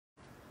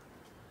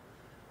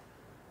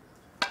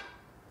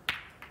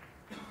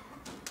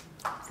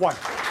1.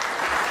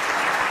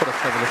 What a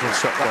clever little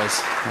shot,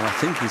 guys. And I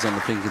think he's on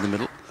the pink in the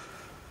middle.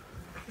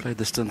 Played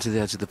the stun to the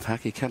edge of the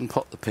pack. He can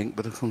pot the pink,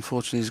 but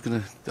unfortunately he's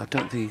going to... I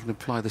don't think he can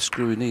apply the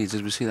screw he needs,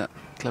 as we see that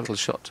clever little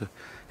shot to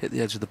hit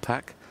the edge of the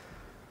pack.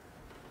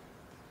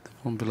 The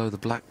one below the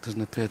black doesn't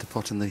appear to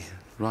pot in the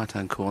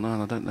right-hand corner,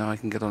 and I don't know how he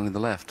can get on in the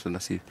left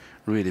unless he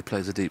really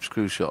plays a deep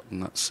screw shot,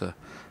 and that's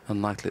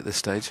unlikely at this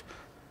stage.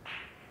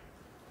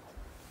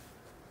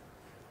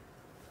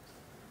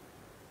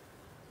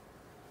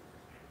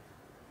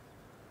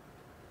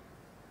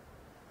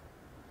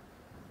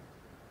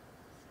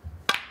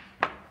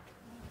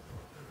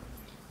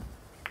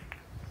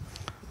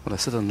 Well, I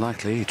said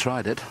unlikely. He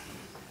tried it,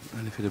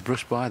 and if he'd have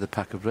brushed by the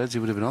pack of reds, he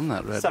would have been on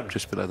that red, 7.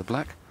 just below the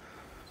black.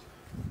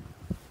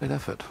 Great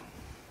effort.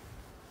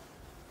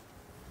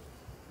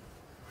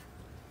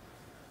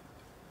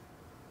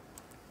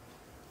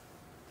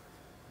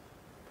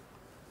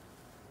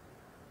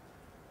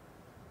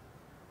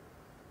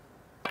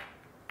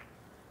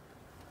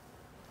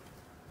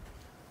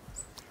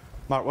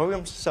 Mark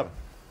Williams, 7.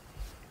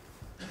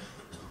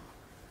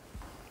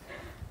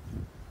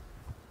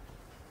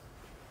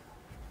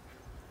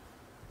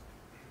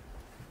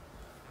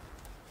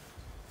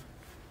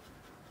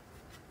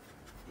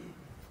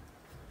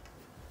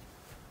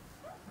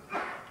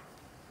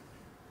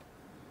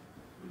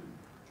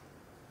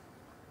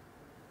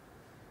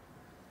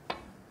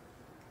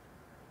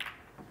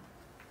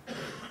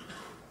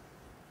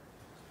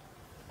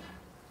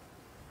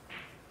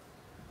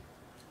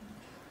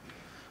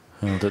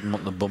 Well, didn't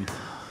want the bump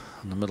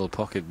in the middle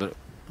pocket, but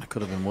it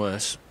could have been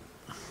worse.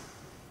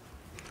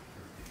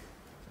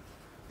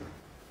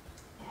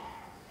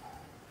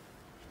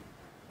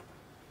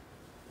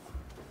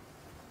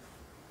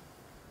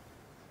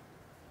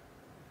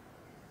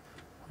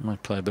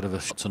 Might play a bit of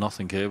a shot to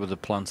nothing here with the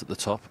plant at the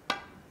top.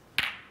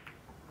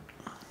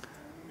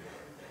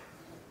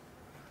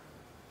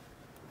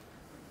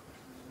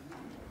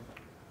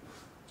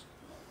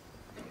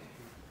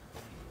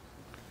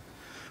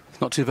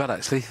 Not too bad,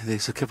 actually.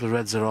 There's a couple of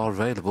reds that are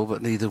available,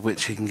 but neither of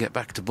which he can get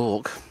back to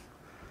baulk.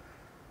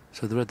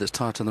 So the red that's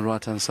tight on the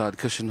right-hand side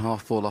cushion,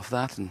 half ball off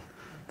that, and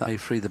that may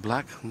free the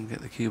black and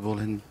get the cue ball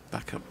in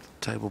back up the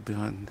table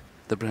behind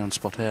the brown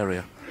spot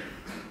area.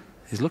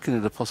 He's looking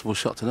at a possible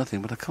shot to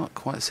nothing, but I can't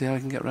quite see how he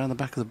can get around the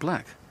back of the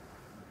black.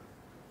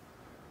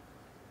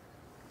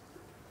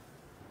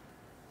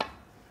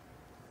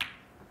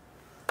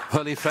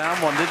 Well, he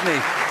found one, didn't he?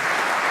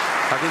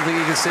 I didn't think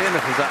he could see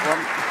enough of that one.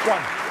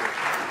 1.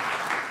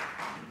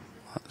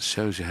 That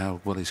shows you how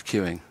well he's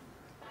cueing.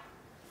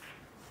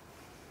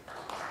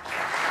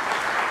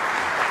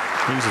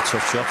 These are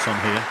tough shots on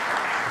here.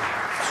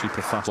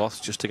 Super fast loss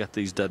just to get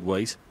these dead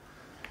weight.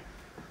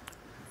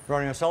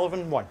 Ronnie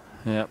O'Sullivan, 1.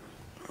 Yeah.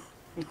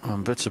 I'm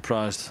a bit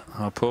surprised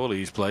how poorly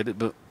he's played it,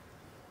 but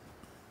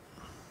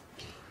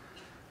you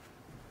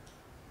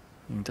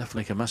can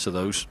definitely make a mess of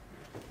those.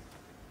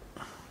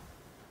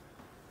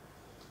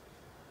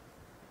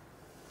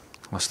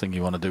 Last thing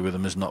you want to do with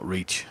them is not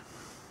reach.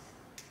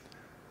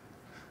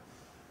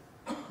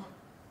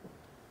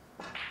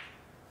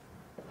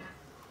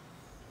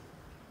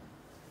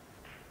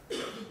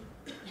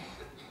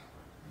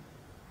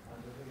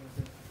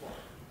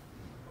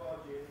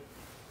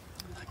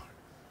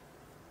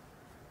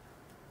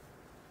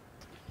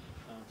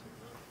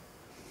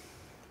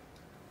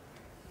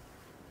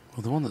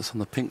 Well, the one that's on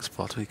the pink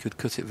spot, he could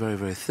cut it very,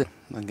 very thin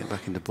and get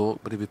back into baulk,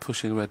 but he'd be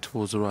pushing red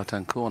towards the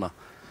right-hand corner.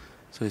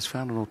 So he's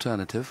found an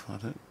alternative. I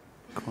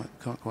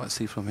can't quite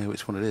see from here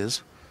which one it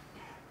is.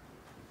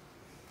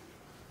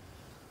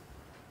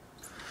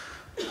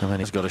 And then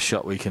he's got a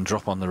shot where he can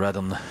drop on the red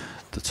on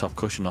the top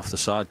cushion off the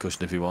side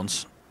cushion if he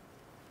wants.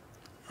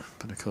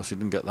 But of course he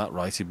didn't get that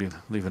right. He'd be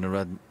leaving a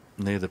red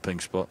near the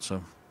pink spot.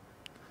 So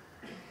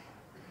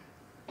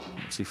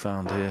what's he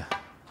found here?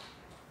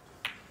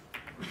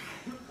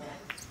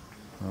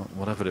 Well,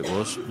 whatever it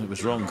was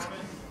wrong.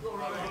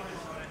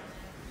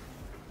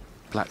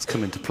 Black's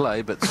come into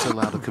play, but still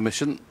out of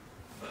commission.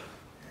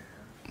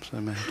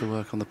 So may have to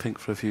work on the pink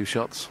for a few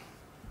shots.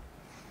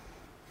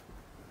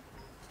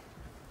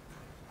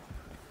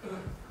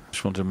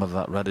 Just wondering whether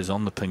that red is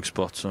on the pink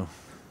spot, so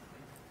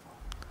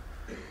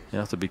you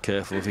have to be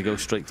careful. If you go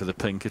straight for the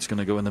pink, it's going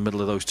to go in the middle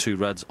of those two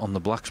reds on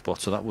the black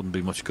spot, so that wouldn't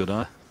be much good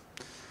either.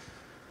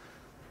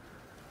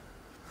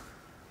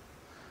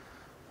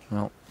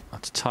 Well,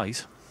 that's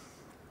tight.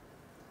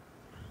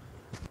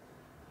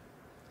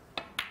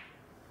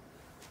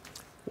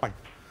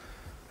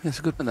 Yeah, it's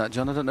a good one, that,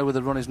 John. I don't know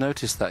whether Ronnie's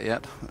noticed that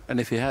yet,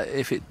 and if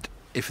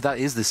that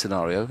is the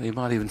scenario, he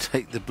might even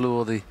take the blue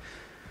or the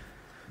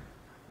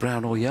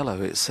brown or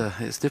yellow. It's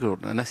difficult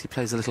unless he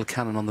plays a little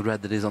cannon on the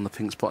red that is on the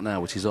pink spot now,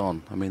 which is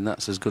on. I mean,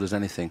 that's as good as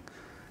anything.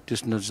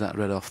 Just nudge that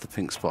red off the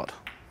pink spot.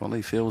 Well,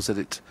 he feels that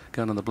it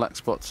going on the black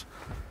spots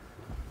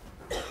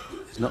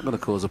is not going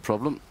to cause a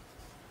problem.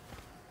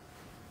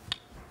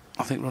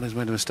 I think Ronnie's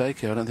made a mistake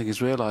here. I don't think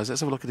he's realised. Let's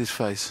have a look at his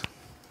face.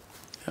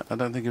 Yeah, I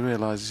don't think he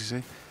realises, you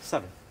see.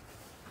 7.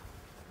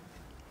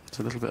 He's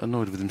a little bit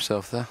annoyed with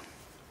himself there.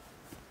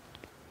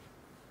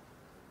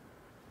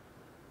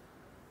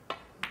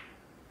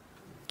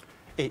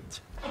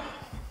 8.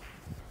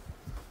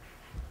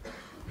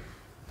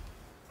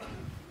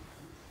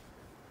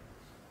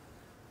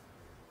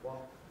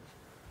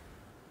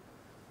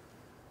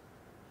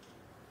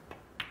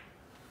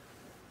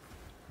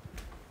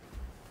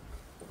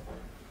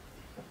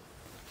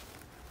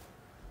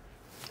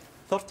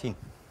 $13.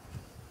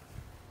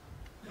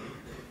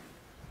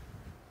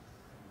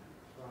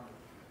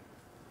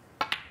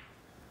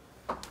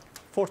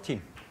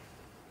 14.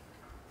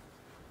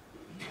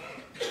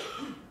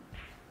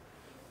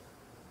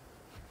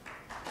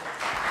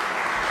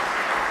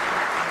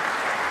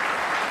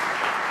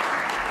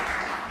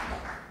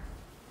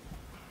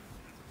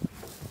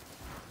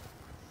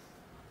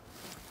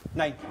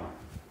 9.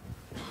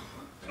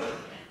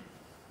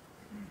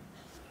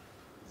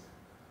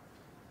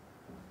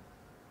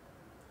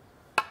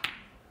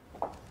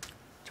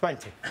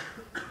 20.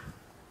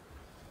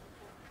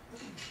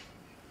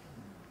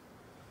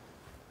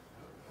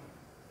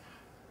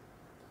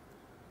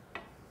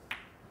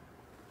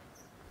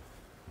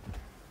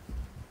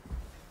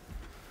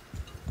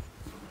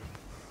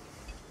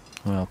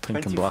 'Well,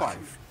 pink and black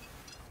 25.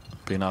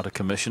 being out of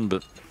commission,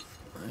 but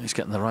he's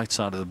getting the right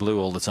side of the blue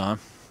all the time.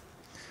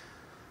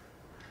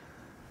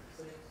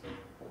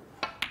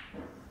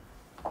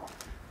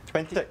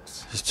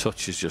 26. His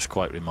touch is just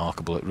quite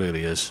remarkable, it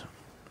really is.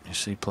 You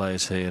see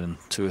players here in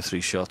 2 or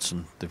 3 shots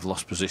and they've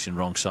lost position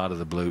wrong side of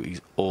the blue.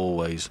 He's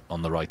always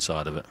on the right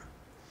side of it.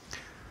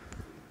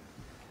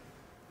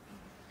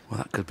 Well,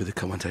 that could be the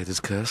commentator's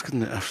curse,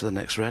 couldn't it, after the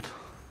next red?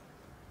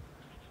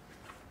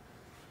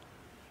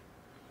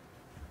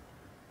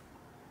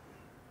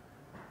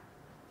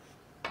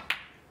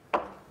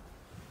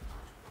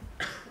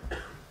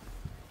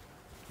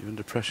 You're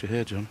under pressure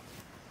here, John.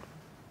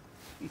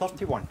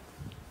 31.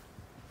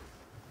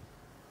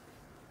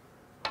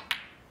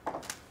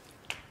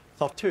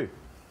 32.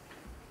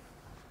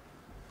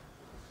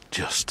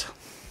 Just.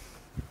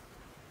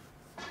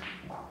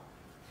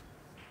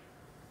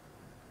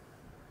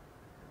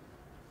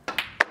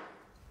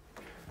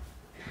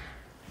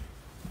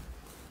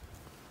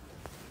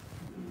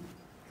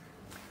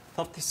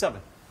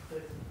 37.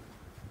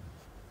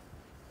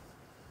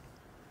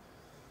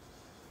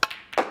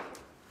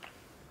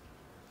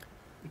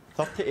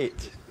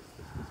 38.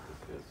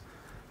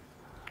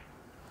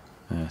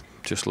 Yeah,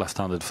 just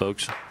left-handed,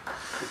 folks.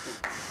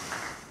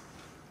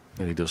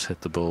 Really does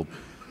hit the ball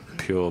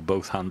pure,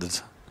 both-handed.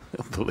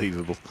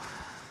 Unbelievable.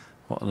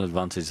 What an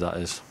advantage that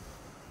is.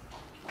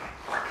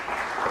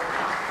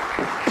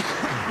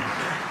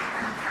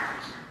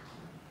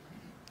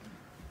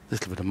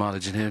 Little bit of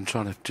mileage in here and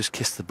trying to just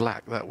kiss the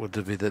black. That would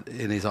be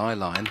in his eye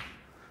line,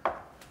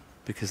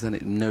 because then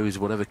it knows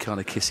whatever kind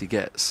of kiss he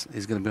gets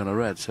is going to be on a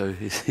red. So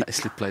he's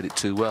actually played it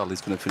too well. He's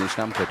going to finish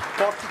hampered.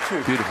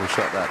 42. Beautiful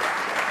shot, that.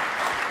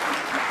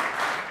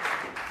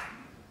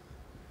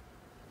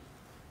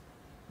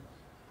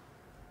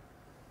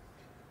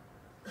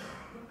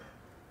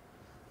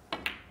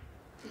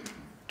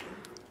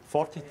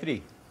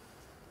 $43.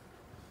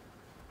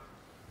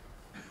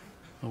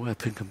 Well, where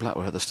pink and black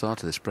were at the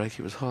start of this break,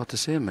 it was hard to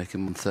see him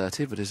making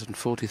 130, but he's on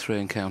 43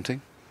 and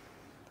counting.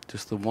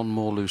 Just the one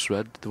more loose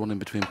red, the one in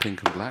between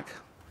pink and black.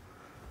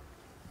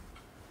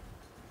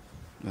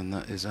 And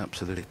that is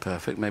absolutely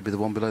perfect. Maybe the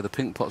one below the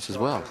pink pots as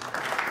well.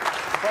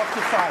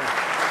 45.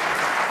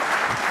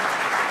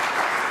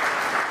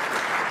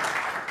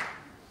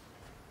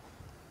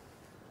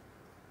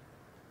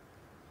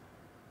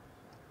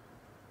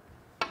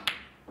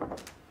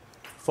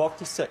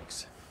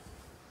 $46.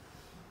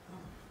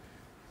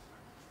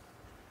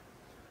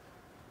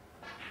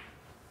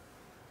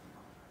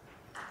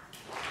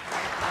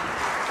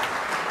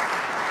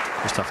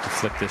 Just have to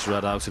flick this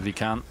red out if he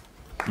can.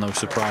 No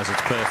surprise,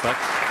 it's perfect.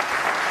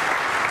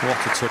 What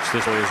a touch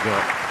this boy's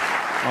got.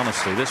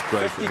 Honestly, this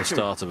break at the 52.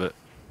 start of it.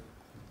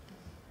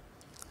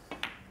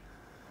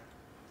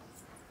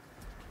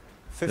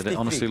 53. Did it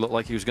honestly look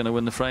like he was going to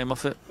win the frame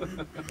off it?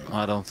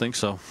 I don't think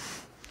so.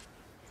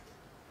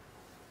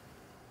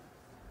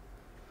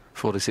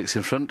 46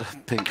 in front,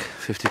 pink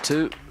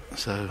 52.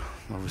 So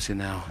obviously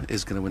now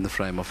is going to win the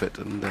frame off it,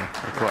 and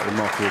quite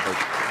remarkable. But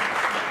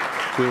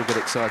we all get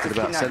excited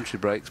about 59. century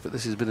breaks, but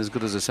this has been as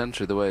good as a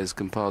century the way he's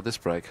compiled this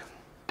break.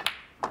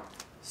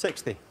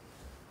 60.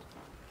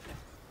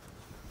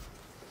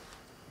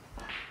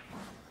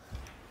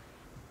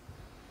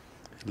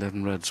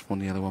 11 reds, 1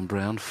 yellow, 1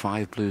 brown,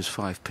 5 blues,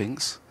 5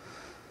 pinks.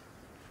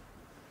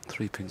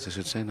 3 pinks, I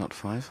should say, not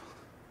 5.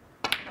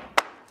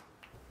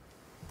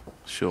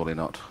 Surely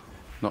not.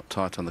 Not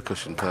tight on the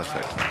cushion,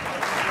 perfect.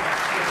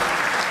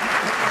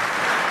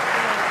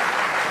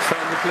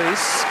 Phone the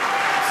police.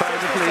 Phone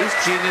the police.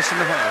 Genius in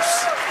the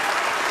house.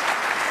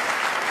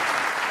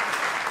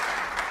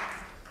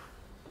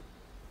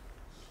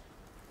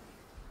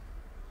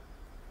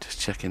 Just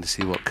checking to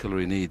see what colour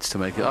he needs to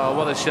make it. Oh,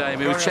 what a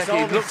shame. He was checking.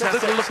 He looked up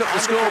the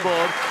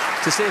scoreboard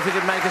to see if he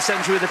could make a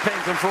century with the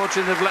pink.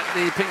 Unfortunately,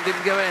 the pink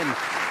didn't go in.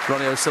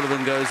 Ronnie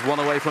O'Sullivan goes 1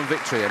 away from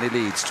victory, and he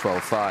leads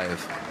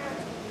 12-5.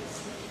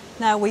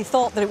 Now, we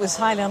thought that it was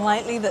highly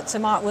unlikely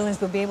that Mark Williams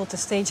would be able to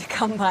stage a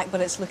comeback,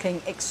 but it's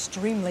looking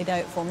extremely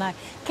doubtful now.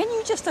 Can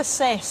you just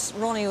assess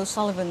Ronnie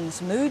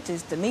O'Sullivan's mood,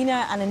 his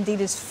demeanour, and indeed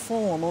his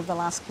form over the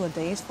last couple of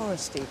days for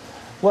us, Steve?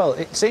 Well,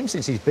 it seems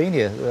since he's been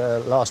here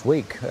last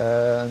week,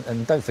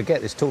 and don't forget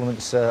this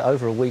tournament's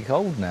over a week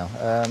old now,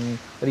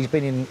 but he's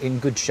been in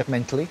good shape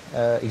mentally.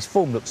 His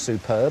form looks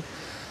superb.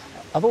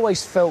 I've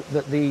always felt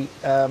that the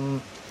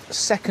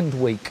second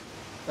week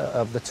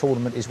of the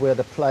tournament is where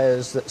the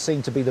players that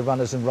seem to be the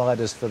runners and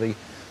riders for the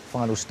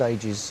final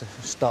stages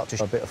start to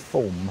show a bit of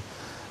form,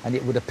 and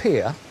it would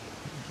appear,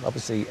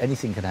 obviously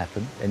anything can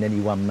happen in any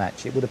one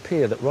match, it would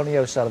appear that Ronnie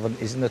O'Sullivan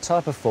is in the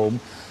type of form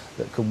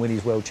that can win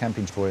his world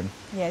championship for him.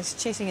 Yeah, he's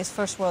chasing his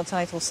first world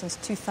title since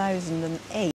 2008.